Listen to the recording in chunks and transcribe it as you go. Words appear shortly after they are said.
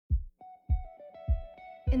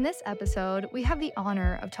In this episode, we have the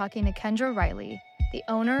honor of talking to Kendra Riley, the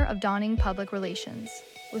owner of Dawning Public Relations.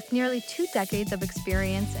 With nearly 2 decades of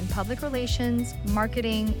experience in public relations,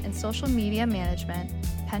 marketing, and social media management,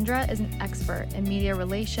 Kendra is an expert in media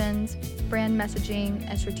relations, brand messaging,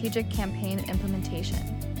 and strategic campaign implementation.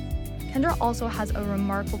 Kendra also has a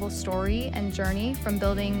remarkable story and journey from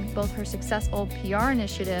building both her successful PR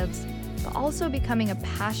initiatives, but also becoming a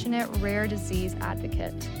passionate rare disease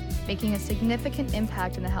advocate, making a significant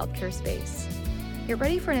impact in the healthcare space. Get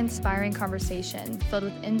ready for an inspiring conversation filled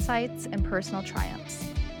with insights and personal triumphs.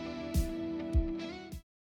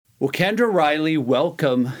 Well, Kendra Riley,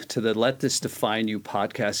 welcome to the Let This Define You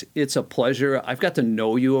podcast. It's a pleasure. I've got to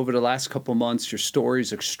know you over the last couple months. Your story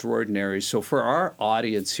is extraordinary. So for our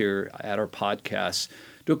audience here at our podcast,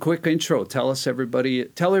 do a quick intro. Tell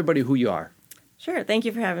everybody who you are. Sure. Thank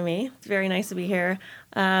you for having me. It's very nice to be here.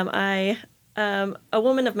 I am a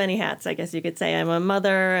woman of many hats, I guess you could say. I'm a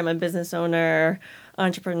mother, I'm a business owner,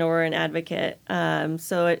 entrepreneur, and advocate.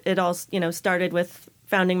 So it all started with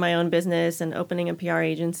founding my own business and opening a PR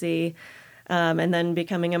agency, and then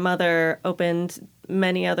becoming a mother opened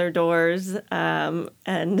many other doors and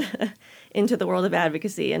into the world of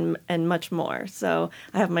advocacy and much more. So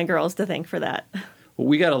I have my girls to thank for that. Well,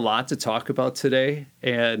 we got a lot to talk about today,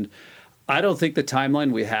 and I don't think the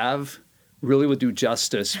timeline we have really would do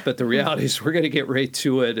justice, but the reality is we're going to get right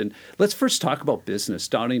to it. And let's first talk about business,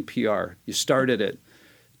 Dawning PR. You started it.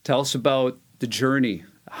 Tell us about the journey,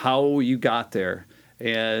 how you got there,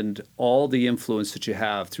 and all the influence that you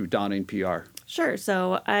have through Dawning PR. Sure.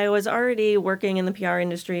 So I was already working in the PR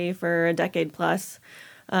industry for a decade plus.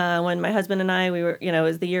 When my husband and I, it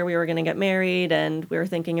was the year we were going to get married, and we were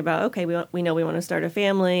thinking about, okay, we know we want to start a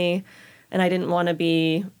family, and I didn't want to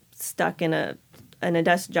be stuck in a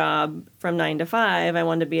desk job from 9 to 5. I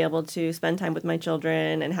wanted to be able to spend time with my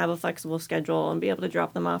children and have a flexible schedule and be able to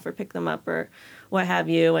drop them off or pick them up or what have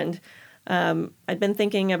you. And I'd been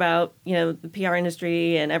thinking about, the PR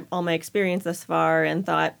industry and all my experience thus far and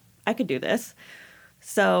thought I could do this.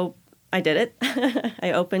 So I did it.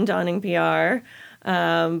 I opened Dawning PR,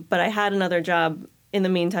 but I had another job in the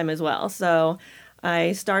meantime as well. So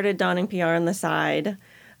I started Dawning PR on the side,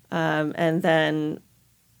 and then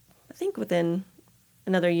I think within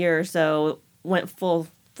another year or so went full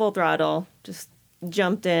throttle, just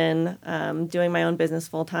jumped in, doing my own business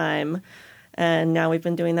full time. And now we've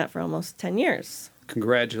been doing that for almost 10 years.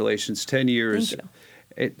 Congratulations, 10 years.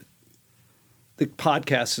 Thank you. The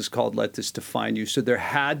podcast is called Let This Define You. So there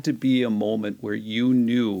had to be a moment where you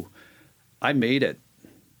knew, I made it.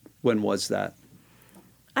 When was that?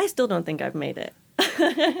 I still don't think I've made it.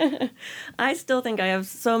 I still think I have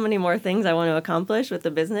so many more things I want to accomplish with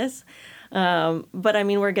the business. But I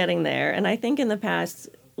mean, we're getting there. And I think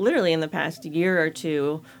literally in the past year or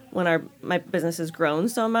two, when my business has grown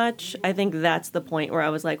so much, I think that's the point where I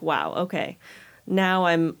was like, wow, okay, now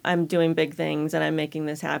I'm doing big things and I'm making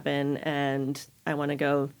this happen, and I want to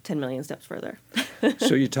go 10 million steps further.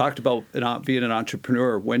 So you talked about being an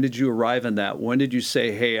entrepreneur. When did you arrive in that? When did you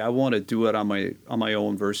say, hey, I want to do it on my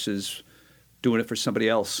own versus doing it for somebody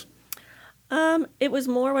else? It was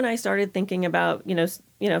more when I started thinking about,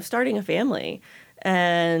 starting a family,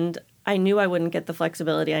 and I knew I wouldn't get the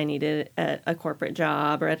flexibility I needed at a corporate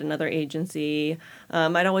job or at another agency.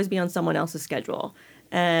 I'd always be on someone else's schedule.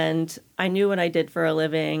 And I knew what I did for a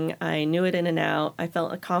living. I knew it in and out. I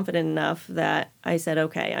felt confident enough that I said,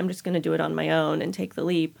 okay, I'm just going to do it on my own and take the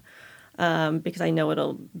leap, because I know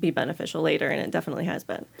it'll be beneficial later, and it definitely has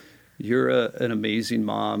been. You're an amazing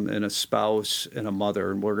mom and a spouse and a mother,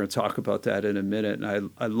 and we're going to talk about that in a minute.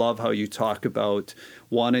 And I love how you talk about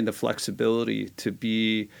wanting the flexibility to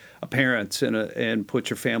be a parent and put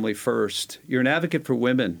your family first. You're an advocate for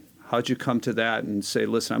women. How'd you come to that and say,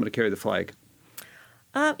 listen, I'm going to carry the flag?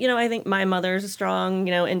 I think my mother's a strong,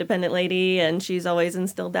 independent lady, and she's always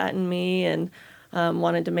instilled that in me, and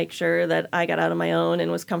wanted to make sure that I got out on my own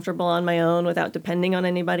and was comfortable on my own without depending on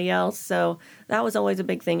anybody else. So that was always a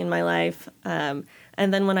big thing in my life. And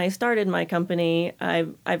then when I started my company,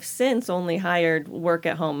 I've since only hired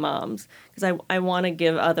work-at-home moms, because I want to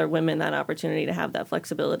give other women that opportunity to have that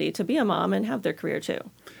flexibility to be a mom and have their career too.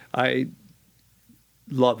 I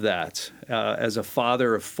love that. As a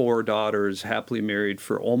father of 4 daughters, happily married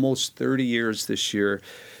for almost 30 years this year,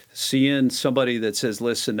 seeing somebody that says,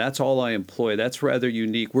 listen, that's all I employ, that's rather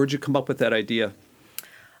unique. Where'd you come up with that idea?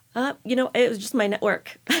 It was just my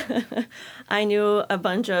network. I knew a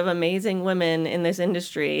bunch of amazing women in this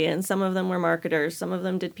industry, and some of them were marketers, some of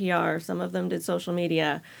them did PR, some of them did social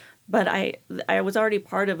media. But I was already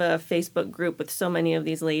part of a Facebook group with so many of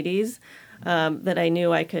these ladies that I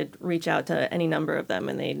knew I could reach out to any number of them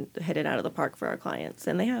and they'd hit it out of the park for our clients,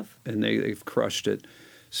 and they have. And they've crushed it.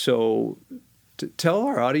 So tell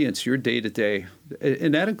our audience your day-to-day,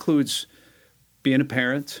 and that includes being a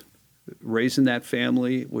parent, raising that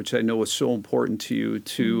family, which I know is so important to you,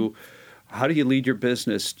 to how do you lead your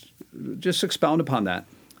business? Just expound upon that.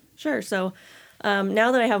 Sure. So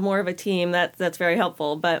now that I have more of a team, that's very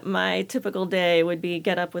helpful. But my typical day would be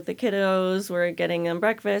get up with the kiddos. We're getting them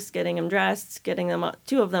breakfast, getting them dressed, getting them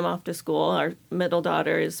two of them off to school. Our middle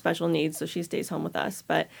daughter is special needs, so she stays home with us.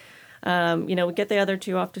 But we get the other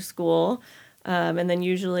two off to school. And then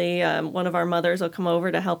usually one of our mothers will come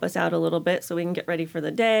over to help us out a little bit so we can get ready for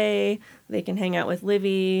the day. They can hang out with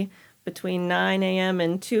Livy. Between 9 a.m.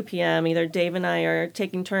 and 2 p.m., either Dave and I are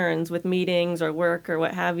taking turns with meetings or work or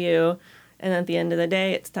what have you. And at the end of the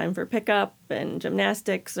day, it's time for pickup and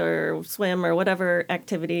gymnastics or swim or whatever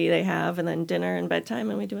activity they have, and then dinner and bedtime,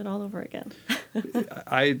 and we do it all over again.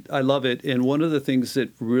 I love it. And one of the things that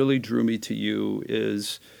really drew me to you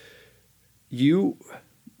is you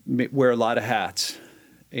wear a lot of hats,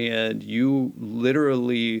 and you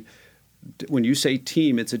literally, when you say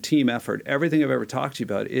team, it's a team effort. Everything I've ever talked to you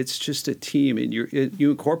about, it's just a team, and you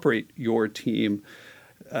incorporate your team.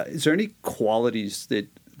 Is there any qualities that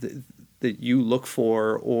you look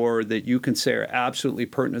for, or that you can say are absolutely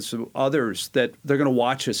pertinent to others that they're going to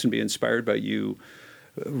watch us and be inspired by you,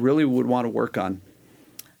 really would want to work on?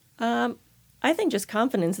 I think just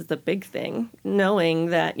confidence is the big thing,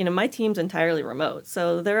 knowing that, my team's entirely remote.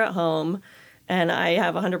 So they're at home, and I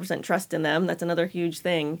have 100% trust in them. That's another huge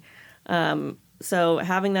thing. So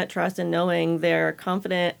having that trust and knowing they're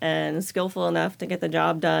confident and skillful enough to get the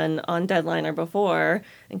job done on deadline or before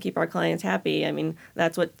and keep our clients happy. I mean,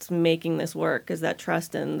 that's what's making this work, is that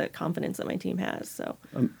trust and the confidence that my team has. So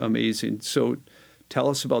amazing. So tell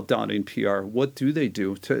us about Dawning PR. What do they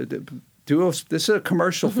do? This is a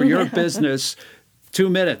commercial for your business. 2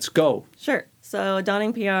 minutes, go. Sure. So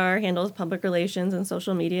Dawning PR handles public relations and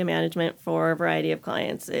social media management for a variety of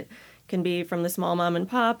clients. It can be from the small mom and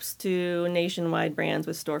pops to nationwide brands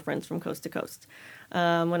with storefronts from coast to coast.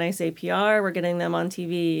 When I say PR, we're getting them on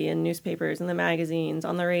TV and newspapers and the magazines,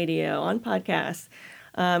 on the radio, on podcasts.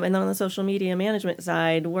 And then on the social media management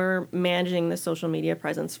side, we're managing the social media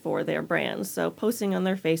presence for their brands. So posting on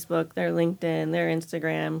their Facebook, their LinkedIn, their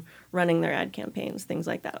Instagram, running their ad campaigns, things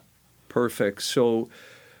like that. Perfect. So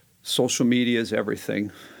social media is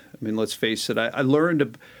everything. I mean, let's face it. I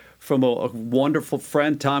learned from a wonderful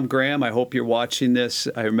friend, Tom Graham. I hope you're watching this.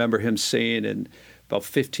 I remember him saying, about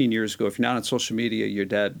 15 years ago, if you're not on social media, you're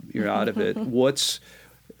dead. You're out of it.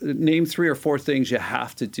 Name 3 or 4 things you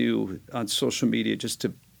have to do on social media just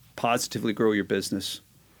to positively grow your business.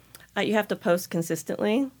 You have to post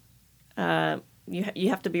consistently. You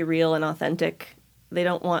have to be real and authentic. They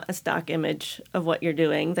don't want a stock image of what you're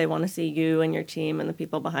doing. They want to see you and your team and the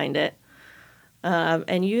people behind it.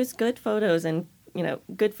 And use good photos and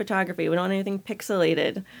good photography. We don't want anything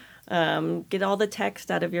pixelated. Get all the text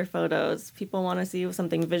out of your photos. People want to see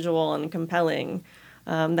something visual and compelling.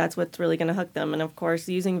 That's what's really going to hook them. And of course,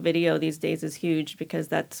 using video these days is huge because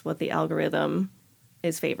that's what the algorithm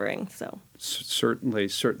is favoring. So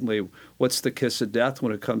certainly. What's the kiss of death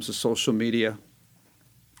when it comes to social media?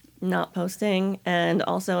 Not posting, and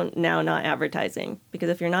also now not advertising. Because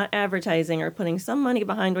if you're not advertising or putting some money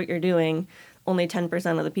behind what you're doing, only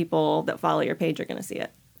 10% of the people that follow your page are going to see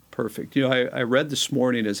it. Perfect. I read this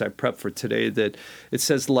morning as I prepped for today that it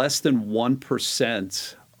says less than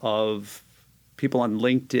 1% of people on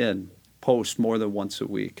LinkedIn post more than once a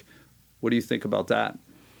week. What do you think about that?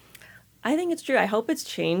 I think it's true. I hope it's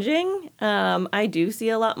changing. I do see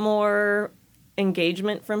a lot more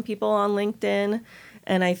engagement from people on LinkedIn.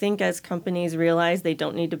 And I think as companies realize they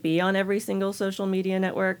don't need to be on every single social media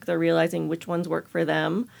network, they're realizing which ones work for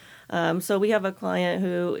them. So we have a client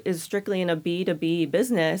who is strictly in a B2B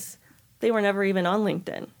business. They were never even on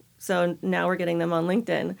LinkedIn. So now we're getting them on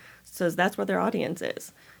LinkedIn. So that's where their audience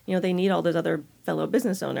is. They need all those other fellow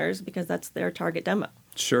business owners because that's their target demo.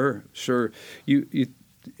 Sure. Is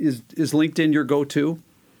LinkedIn your go-to?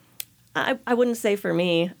 I wouldn't say for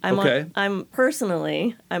me. I'm on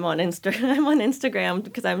Instagram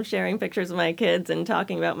because I'm sharing pictures of my kids and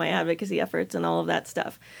talking about my advocacy efforts and all of that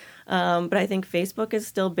stuff. But I think Facebook is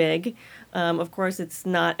still big. Of course, it's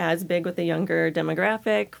not as big with the younger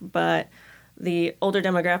demographic, but the older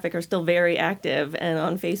demographic are still very active and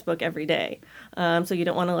on Facebook every day. So you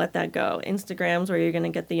don't want to let that go. Instagram's where you're going to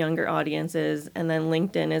get the younger audiences, and then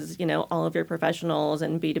LinkedIn is, all of your professionals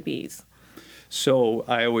and B2Bs. So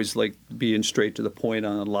I always like being straight to the point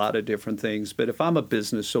on a lot of different things. But if I'm a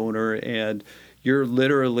business owner and you're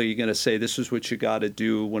literally going to say, this is what you got to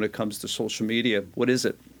do when it comes to social media. What is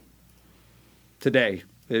it today?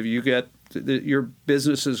 If you get your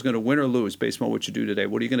business is going to win or lose based on what you do today,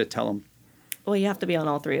 what are you going to tell them? Well, you have to be on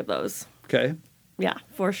all three of those. Okay. Yeah,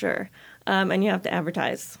 for sure. And you have to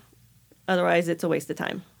advertise. Otherwise, it's a waste of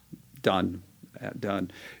time. Done.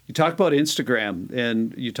 You talk about Instagram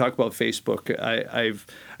and you talk about Facebook. I've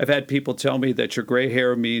had people tell me that your gray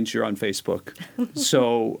hair means you're on Facebook.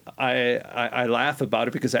 So I laugh about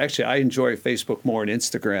it because actually I enjoy Facebook more than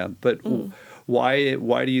Instagram. But why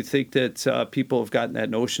do you think that people have gotten that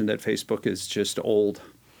notion that Facebook is just old?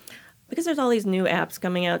 Because there's all these new apps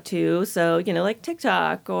coming out too. So, like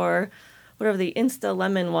TikTok or whatever the Insta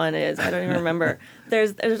Lemon one is. I don't even remember.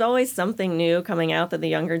 There's always something new coming out that the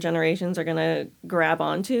younger generations are going to grab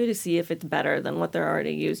onto to see if it's better than what they're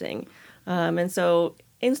already using. And so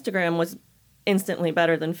Instagram was instantly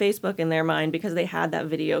better than Facebook in their mind because they had that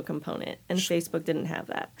video component, and Facebook didn't have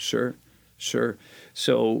that. Sure.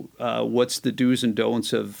 So what's the do's and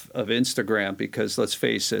don'ts of Instagram? Because let's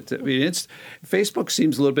face it, I mean, Facebook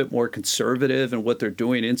seems a little bit more conservative in what they're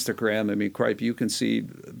doing. Instagram, I mean, cripe, you can see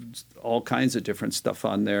all kinds of different stuff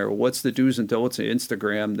on there. What's the do's and don'ts of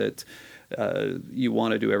Instagram that you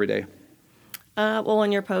want to do every day? Well,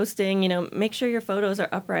 when you're posting, make sure your photos are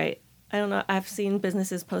upright. I don't know. I've seen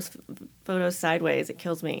businesses post photos sideways. It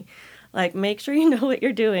kills me. Like, make sure you know what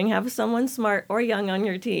you're doing. Have someone smart or young on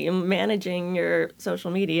your team managing your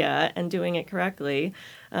social media and doing it correctly.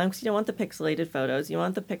 Because you don't want the pixelated photos. You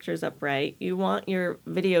want the pictures upright. You want your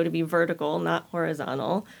video to be vertical, not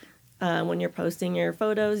horizontal. When you're posting your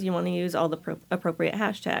photos, you want to use all the appropriate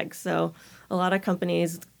hashtags. So a lot of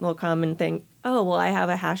companies will come and think, oh, well, I have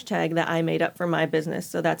a hashtag that I made up for my business,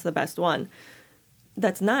 so that's the best one.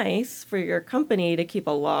 That's nice for your company to keep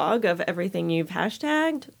a log of everything you've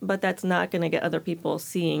hashtagged, but that's not going to get other people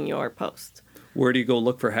seeing your post. Where do you go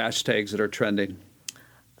look for hashtags that are trending?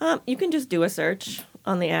 You can just do a search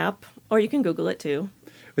on the app, or you can Google it too.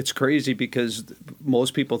 It's crazy because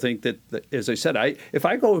most people think that, as I said, if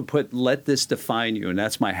I go and put "let this define you" and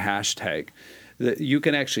that's my hashtag, that you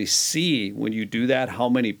can actually see when you do that how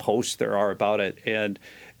many posts there are about it. And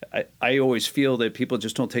I always feel that people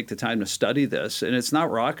just don't take the time to study this. And it's not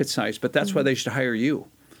rocket science, but that's why they should hire you.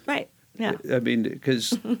 Right. Yeah. I mean,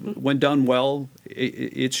 because when done well,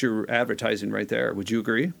 it's your advertising right there. Would you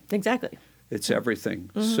agree? Exactly. It's everything.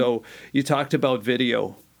 So you talked about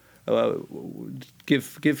video.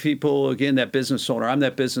 Give people, again, that business owner. I'm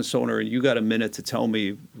that business owner, and you got a minute to tell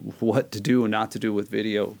me what to do and not to do with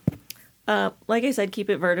video. Like I said, keep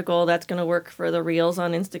it vertical. That's going to work for the Reels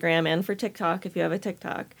on Instagram and for TikTok if you have a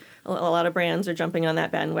TikTok. A lot of brands are jumping on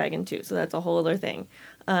that bandwagon too, so that's a whole other thing.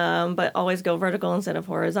 But always go vertical instead of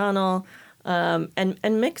horizontal,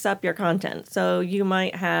 and mix up your content. So you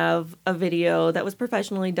might have a video that was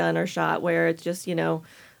professionally done or shot where it's just,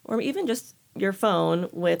 or even just your phone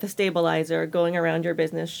with a stabilizer going around your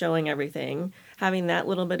business showing everything. Having that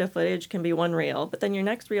little bit of footage can be one reel, but then your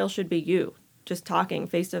next reel should be you. Just talking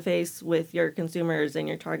face-to-face with your consumers and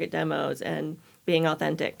your target demos and being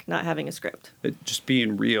authentic, not having a script. Just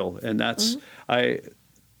being real. And that's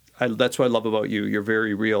that's what I love about you. You're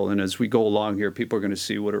very real. And as we go along here, people are going to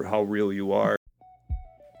see how real you are.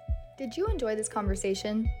 Did you enjoy this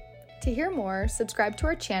conversation? To hear more, subscribe to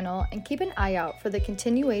our channel and keep an eye out for the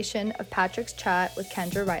continuation of Patrick's chat with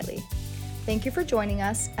Kendra Riley. Thank you for joining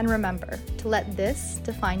us, and remember to let this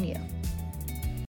define you.